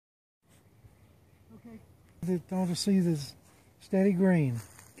Okay. I want to see this steady green.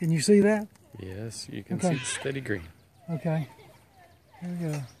 Can you see that? Yes, you can see the steady green. Okay. Here we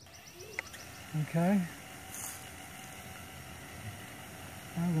go. Okay.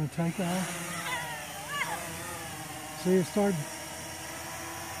 I'm going to take off. See it started.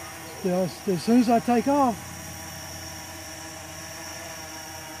 As soon as I take off,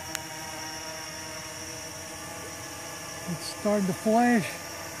 it's starting to flash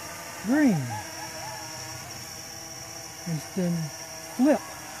green. And then flip.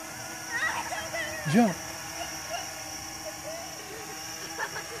 Jump.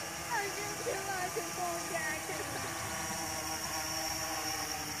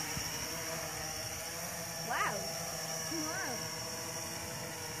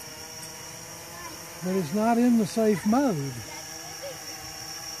 But it's not in the safe mode.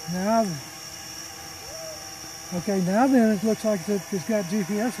 Now, okay, now then it looks like it's got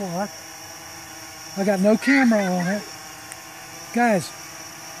GPS lock. I got no camera on it. Guys,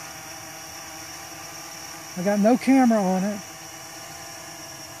 I got no camera on it.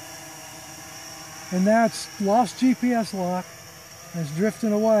 And now it's lost GPS lock and it's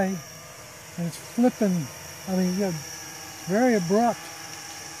drifting away and it's flipping. I mean, it's very abrupt.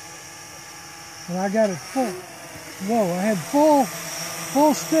 And I got it full. Whoa, I had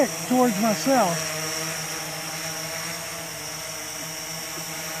full stick towards myself.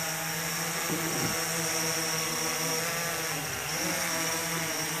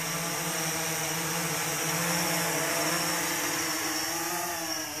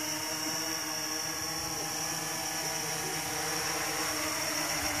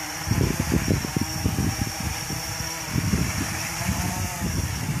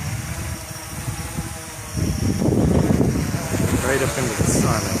 Right up into the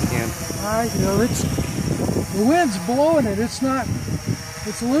sun, I can't. Alright, you know, the wind's blowing it. It's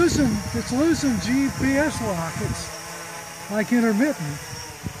losing GPS lock. It's like intermittent.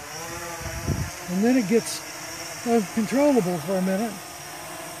 And then it gets uncontrollable for a minute.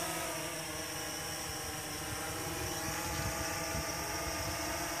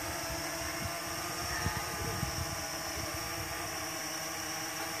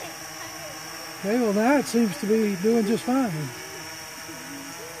 Okay, well now it seems to be doing just fine.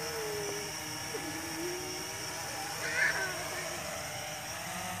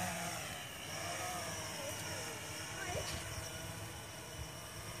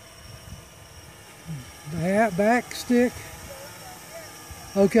 Back stick.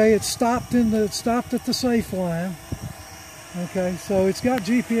 Okay, it stopped at the safe line. Okay, so it's got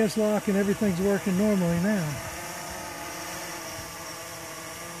GPS lock and everything's working normally now.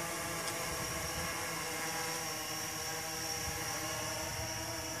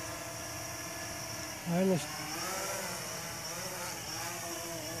 All right, let's.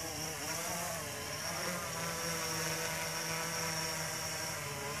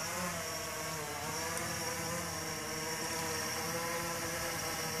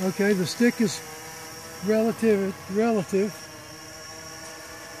 Okay, the stick is relative.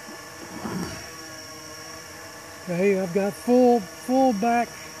 Okay, I've got full back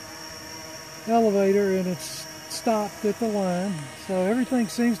elevator and it's stopped at the line. So everything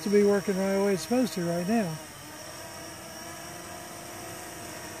seems to be working right the way it's supposed to right now.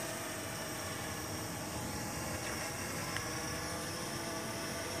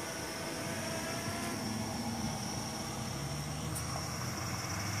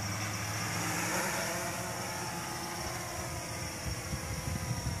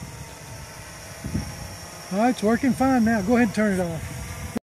 All right, it's working fine now. Go ahead and turn it off.